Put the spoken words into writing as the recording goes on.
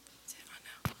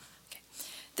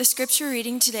The scripture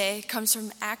reading today comes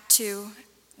from Act 2,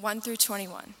 1 through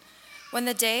 21. When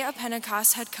the day of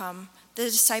Pentecost had come, the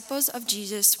disciples of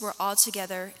Jesus were all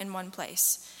together in one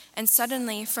place. And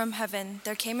suddenly from heaven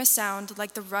there came a sound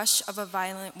like the rush of a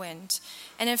violent wind,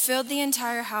 and it filled the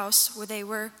entire house where they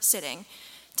were sitting.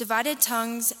 Divided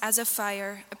tongues as of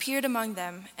fire appeared among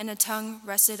them, and a tongue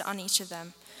rested on each of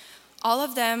them. All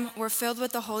of them were filled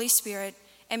with the Holy Spirit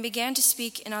and began to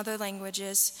speak in other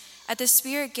languages, as the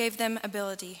Spirit gave them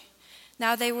ability.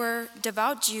 Now they were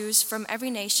devout Jews from every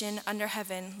nation under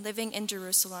heaven living in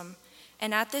Jerusalem.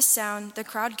 And at this sound the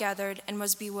crowd gathered and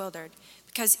was bewildered,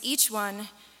 because each one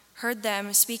heard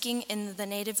them speaking in the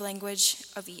native language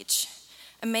of each.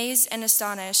 Amazed and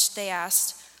astonished, they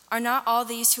asked, "Are not all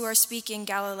these who are speaking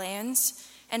Galileans?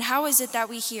 And how is it that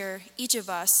we hear, each of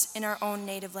us, in our own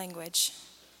native language?"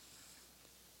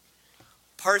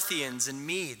 Parthians and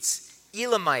Medes,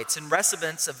 Elamites and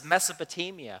residents of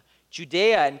Mesopotamia,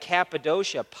 Judea and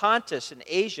Cappadocia, Pontus and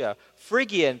Asia,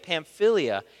 Phrygia and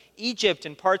Pamphylia, Egypt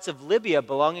and parts of Libya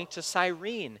belonging to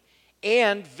Cyrene,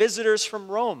 and visitors from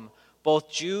Rome,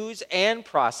 both Jews and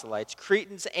proselytes,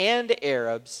 Cretans and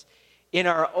Arabs, in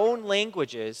our own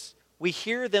languages, we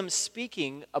hear them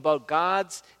speaking about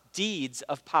God's deeds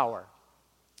of power.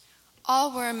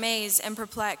 All were amazed and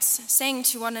perplexed, saying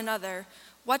to one another,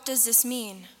 "What does this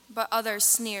mean?" But others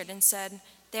sneered and said,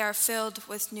 "They are filled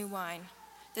with new wine."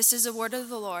 This is the word of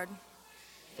the Lord.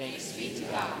 Thanks be to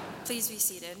God. Please be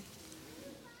seated.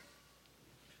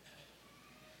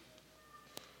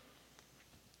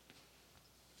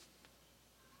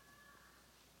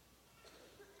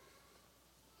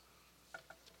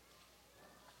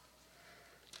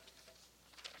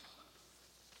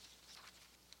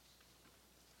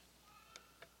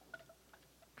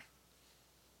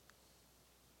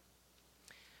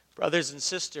 Brothers and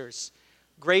sisters,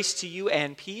 grace to you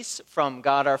and peace from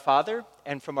God our Father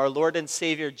and from our Lord and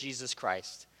Savior Jesus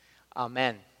Christ.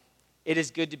 Amen. It is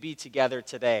good to be together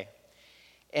today.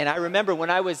 And I remember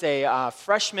when I was a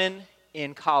freshman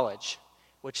in college,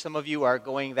 which some of you are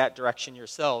going that direction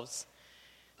yourselves,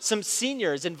 some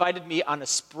seniors invited me on a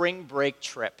spring break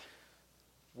trip.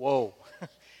 Whoa.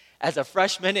 As a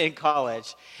freshman in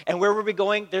college. And where were we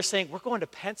going? They're saying, we're going to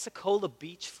Pensacola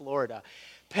Beach, Florida.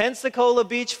 Pensacola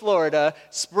Beach, Florida,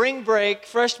 spring break,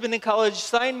 freshman in college,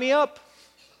 sign me up.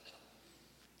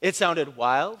 It sounded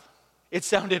wild. It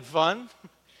sounded fun.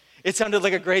 It sounded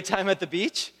like a great time at the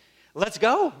beach. Let's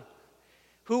go.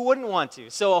 Who wouldn't want to?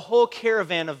 So a whole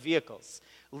caravan of vehicles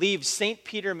leaves St.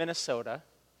 Peter, Minnesota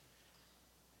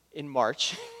in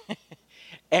March,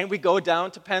 and we go down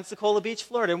to Pensacola Beach,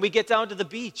 Florida, and we get down to the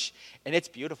beach, and it's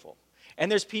beautiful, and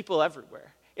there's people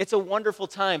everywhere. It's a wonderful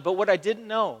time, but what I didn't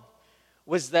know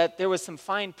was that there was some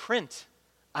fine print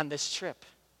on this trip.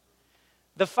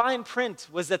 The fine print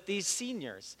was that these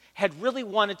seniors had really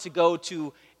wanted to go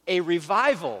to a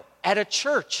revival at a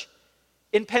church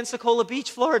in Pensacola Beach,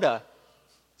 Florida.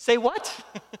 Say what?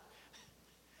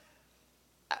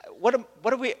 What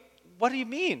do you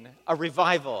mean, a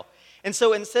revival? And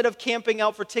so instead of camping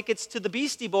out for tickets to the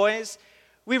Beastie Boys,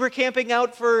 we were camping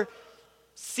out for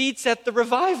seats at the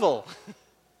revival.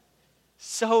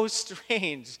 So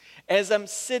strange. As I'm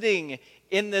sitting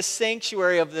in the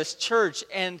sanctuary of this church,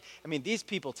 and I mean, these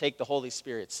people take the Holy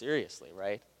Spirit seriously,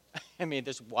 right? I mean,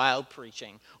 there's wild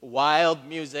preaching, wild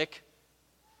music.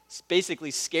 It's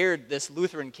basically scared this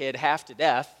Lutheran kid half to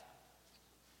death.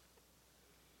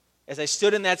 As I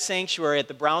stood in that sanctuary at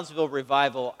the Brownsville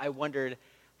Revival, I wondered,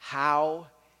 how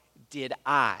did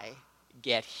I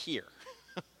get here?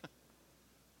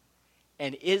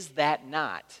 And is that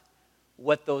not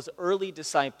what those early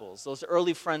disciples, those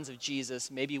early friends of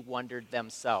Jesus maybe wondered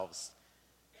themselves?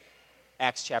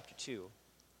 Acts chapter 2.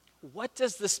 What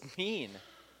does this mean?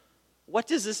 What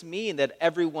does this mean that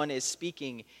everyone is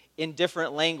speaking in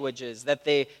different languages, that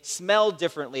they smell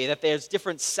differently, that there's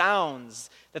different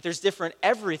sounds, that there's different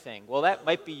everything? Well, that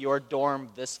might be your dorm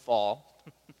this fall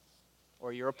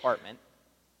or your apartment.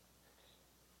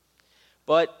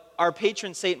 But our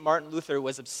patron Saint Martin Luther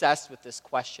was obsessed with this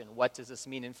question, what does this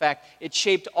mean? In fact, it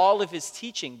shaped all of his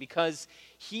teaching because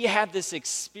he had this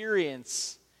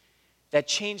experience that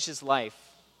changed his life.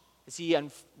 As he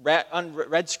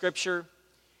read Scripture,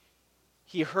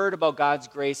 he heard about God's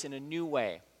grace in a new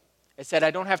way. It said,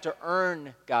 I don't have to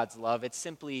earn God's love, it's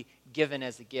simply given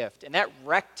as a gift. And that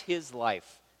wrecked his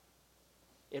life.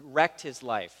 It wrecked his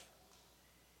life.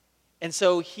 And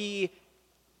so he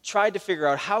tried to figure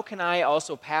out, how can I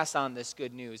also pass on this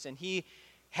good news? And he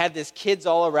had these kids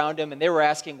all around him, and they were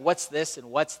asking, what's this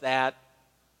and what's that?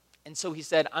 And so he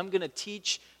said, I'm going to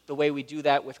teach the way we do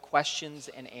that with questions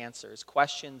and answers.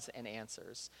 Questions and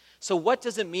answers. So what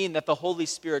does it mean that the Holy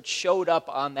Spirit showed up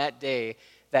on that day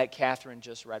that Catherine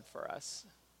just read for us?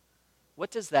 What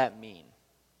does that mean?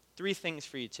 3 things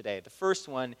for you today. The first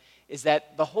one is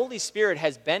that the Holy Spirit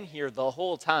has been here the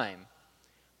whole time.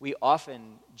 We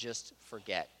often just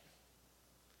forget.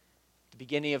 The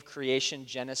beginning of creation,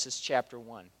 Genesis chapter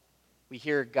 1. We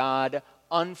hear God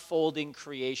unfolding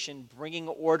creation, bringing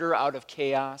order out of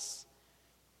chaos.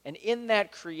 And in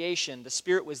that creation, the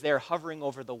Spirit was there hovering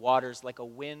over the waters like a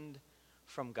wind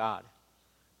from God.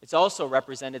 It's also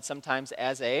represented sometimes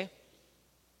as a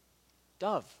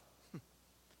dove.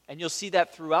 And you'll see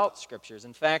that throughout Scriptures.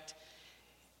 In fact,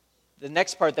 the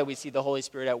next part that we see the Holy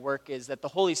Spirit at work is that the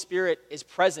Holy Spirit is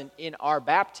present in our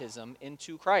baptism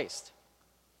into Christ.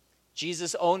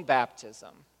 Jesus' own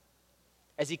baptism.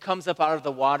 As he comes up out of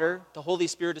the water, the Holy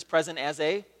Spirit is present as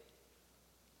a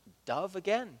dove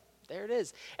again. There it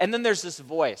is. And then there's this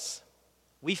voice.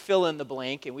 We fill in the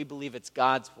blank, and we believe it's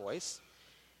God's voice.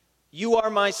 You are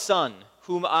my Son,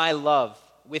 whom I love.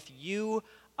 With you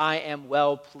I am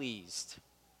well pleased.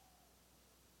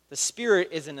 The Spirit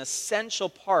is an essential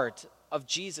part of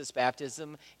Jesus'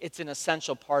 baptism. It's an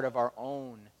essential part of our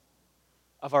own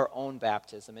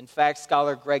baptism. In fact,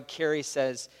 scholar Greg Carey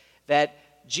says that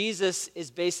Jesus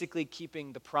is basically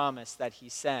keeping the promise that he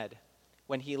said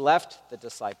when he left the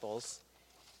disciples.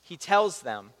 He tells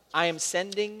them, I am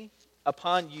sending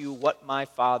upon you what my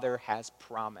Father has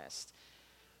promised.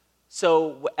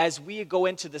 So as we go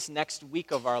into this next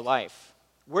week of our life,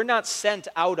 we're not sent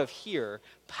out of here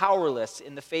powerless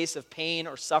in the face of pain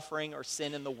or suffering or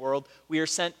sin in the world. We are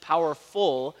sent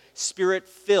powerful,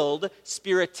 Spirit-filled,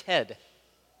 spirited.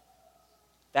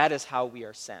 That is how we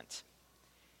are sent.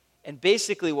 And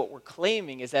basically what we're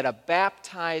claiming is that a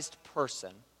baptized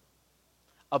person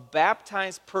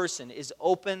is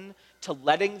open to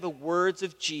letting the words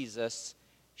of Jesus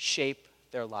shape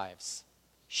their lives.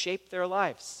 Shape their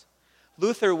lives.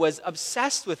 Luther was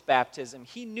obsessed with baptism.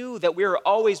 He knew that we were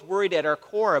always worried at our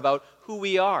core about who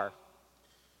we are.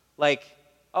 Like,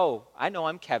 oh, I know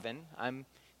I'm Kevin. I'm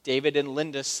David and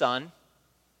Linda's son.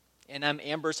 And I'm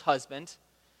Amber's husband.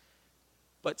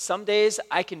 But some days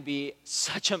I can be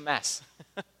such a mess.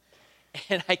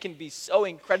 And I can be so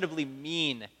incredibly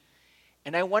mean.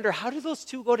 And I wonder, how do those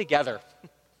two go together?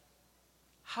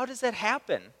 How does that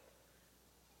happen?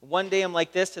 One day I'm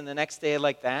like this and the next day I'm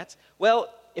like that.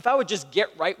 Well, if I would just get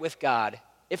right with God,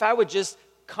 if I would just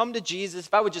come to Jesus,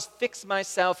 if I would just fix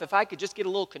myself, if I could just get a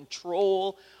little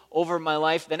control over my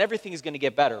life, then everything is going to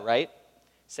get better, right?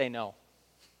 Say no.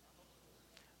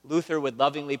 Luther would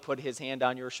lovingly put his hand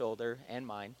on your shoulder and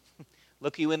mine,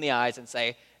 look you in the eyes and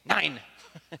say, 9.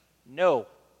 No.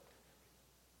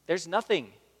 There's nothing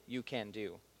you can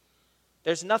do.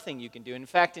 There's nothing you can do. In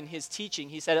fact, in his teaching,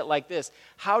 he said it like this.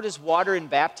 How does water in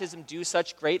baptism do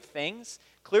such great things?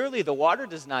 Clearly, the water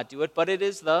does not do it, but it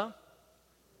is the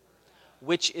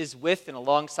which is with and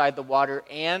alongside the water,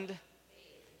 and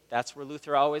that's where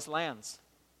Luther always lands.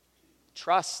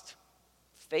 Trust,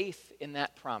 faith in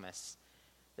that promise.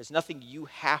 There's nothing you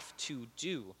have to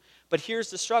do. But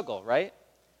here's the struggle, right?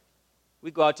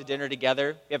 We go out to dinner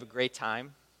together. We have a great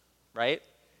time, right?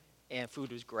 And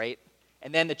food was great.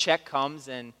 And then the check comes,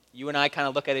 and you and I kind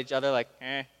of look at each other like,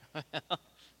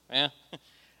 yeah,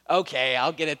 okay,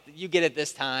 I'll get it. You get it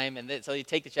this time. And so you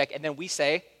take the check, and then we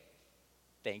say,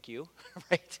 thank you,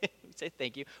 right? We say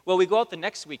thank you. Well, we go out the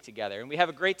next week together, and we have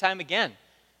a great time again.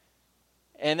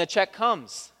 And the check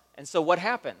comes. And so what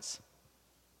happens?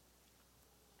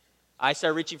 I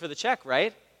start reaching for the check,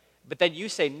 right? But then you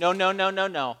say, no,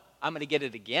 I'm going to get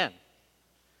it again.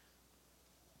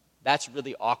 That's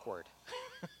really awkward.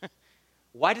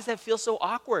 Why does that feel so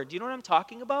awkward? Do you know what I'm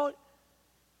talking about?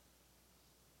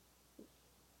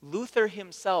 Luther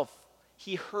himself,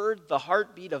 he heard the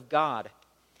heartbeat of God.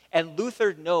 And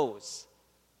Luther knows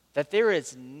that there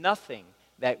is nothing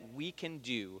that we can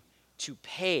do to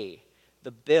pay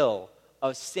the bill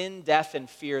of sin, death, and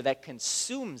fear that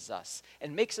consumes us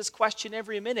and makes us question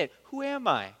every minute, who am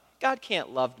I? God can't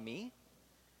love me.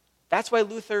 That's why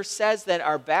Luther says that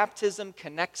our baptism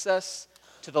connects us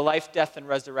to the life, death, and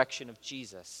resurrection of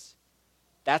Jesus.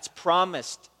 That's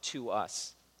promised to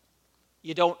us.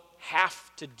 You don't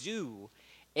have to do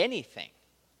anything.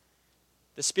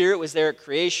 The Spirit was there at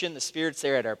creation. The Spirit's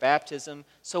there at our baptism.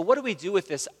 So what do we do with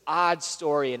this odd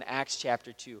story in Acts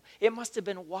chapter 2? It must have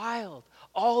been wild.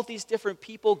 All these different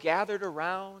people gathered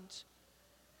around,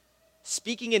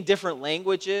 speaking in different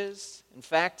languages. In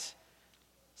fact,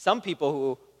 some people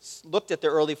who looked at the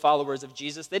early followers of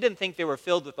Jesus, they didn't think they were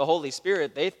filled with the Holy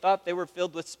Spirit. They thought they were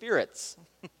filled with spirits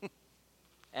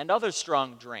and other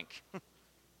strong drink.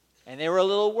 and they were a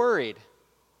little worried.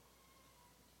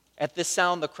 At this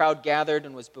sound, the crowd gathered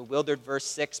and was bewildered, verse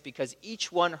 6, because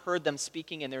each one heard them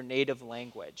speaking in their native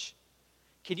language.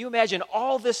 Can you imagine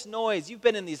all this noise? You've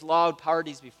been in these loud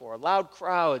parties before, loud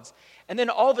crowds, and then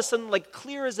all of a sudden, like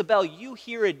clear as a bell, you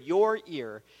hear in your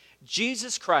ear,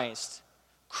 Jesus Christ,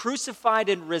 crucified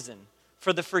and risen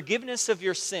for the forgiveness of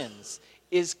your sins,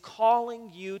 is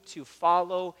calling you to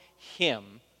follow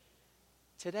him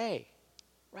today,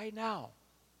 right now.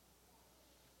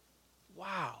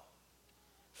 Wow.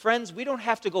 Friends, we don't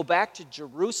have to go back to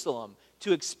Jerusalem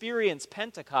to experience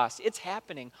Pentecost. It's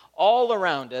happening all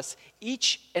around us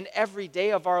each and every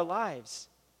day of our lives.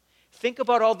 Think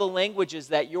about all the languages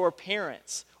that your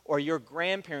parents or your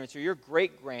grandparents or your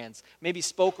great-grands maybe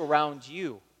spoke around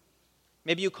you.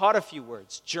 Maybe you caught a few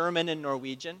words: German and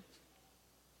Norwegian,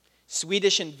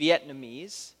 Swedish and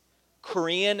Vietnamese,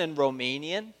 Korean and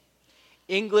Romanian,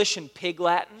 English and Pig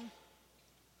Latin.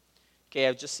 Okay,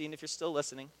 I've just seen if you're still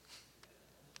listening.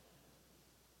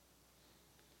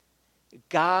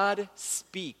 God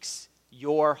speaks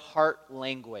your heart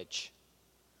language.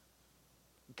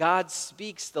 God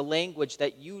speaks the language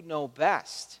that you know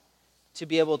best to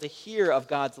be able to hear of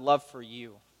God's love for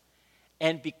you.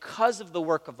 And because of the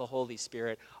work of the Holy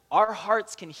Spirit, our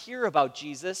hearts can hear about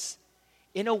Jesus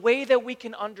in a way that we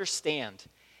can understand.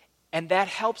 And that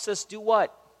helps us do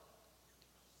what?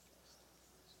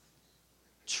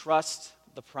 Trust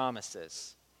the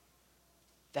promises.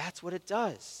 That's what it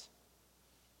does.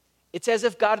 It's as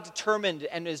if God determined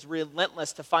and is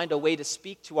relentless to find a way to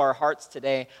speak to our hearts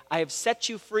today. I have set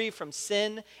you free from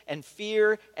sin and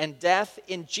fear and death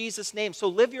in Jesus' name. So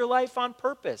live your life on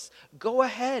purpose. Go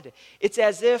ahead. It's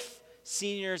as if,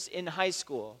 seniors in high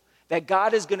school, that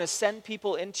God is going to send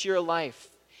people into your life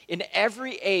in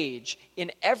every age,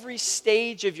 in every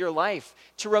stage of your life,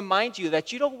 to remind you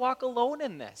that you don't walk alone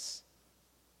in this.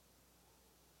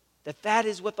 That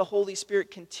is what the Holy Spirit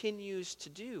continues to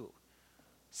do.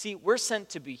 See, we're sent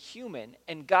to be human,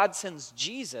 and God sends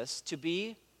Jesus to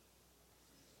be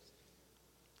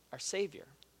our Savior.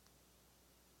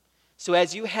 So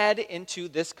as you head into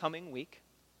this coming week,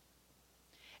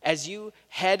 as you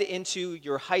head into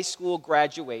your high school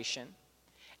graduation,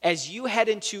 as you head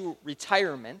into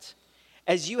retirement,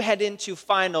 as you head into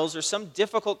finals or some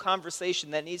difficult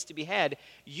conversation that needs to be had,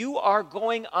 you are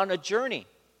going on a journey.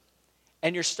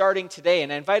 And you're starting today.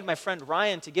 And I invited my friend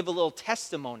Ryan to give a little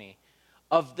testimony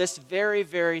of this very,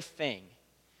 very thing.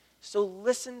 So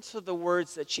listen to the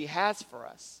words that she has for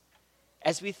us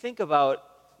as we think about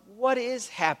what is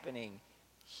happening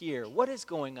here, what is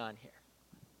going on here.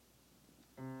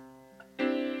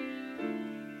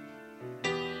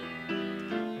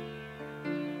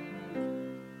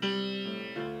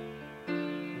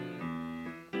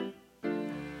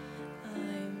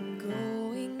 I'm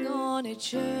going on a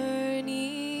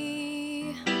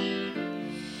journey,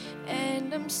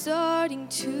 and I'm starting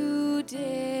today.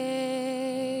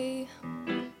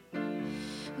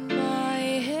 My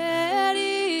head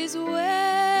is wet,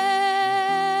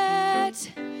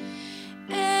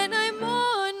 and I'm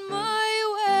on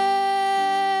my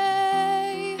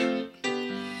way.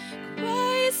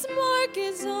 Christ's mark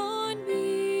is on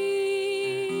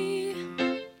me.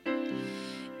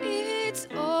 It's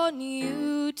on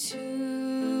you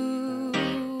too.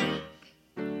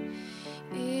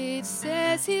 It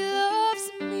says he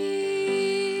loves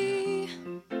me,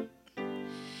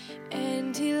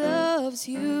 and he loves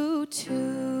you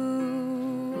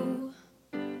too.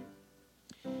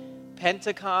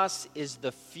 Pentecost is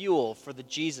the fuel for the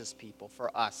Jesus people, for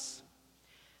us,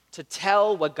 to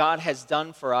tell what God has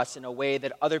done for us in a way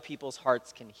that other people's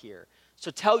hearts can hear. So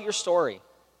tell your story.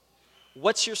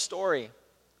 What's your story?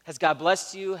 Has God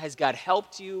blessed you? Has God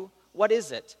helped you? What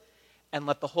is it? And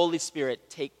let the Holy Spirit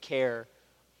take care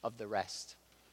of the rest.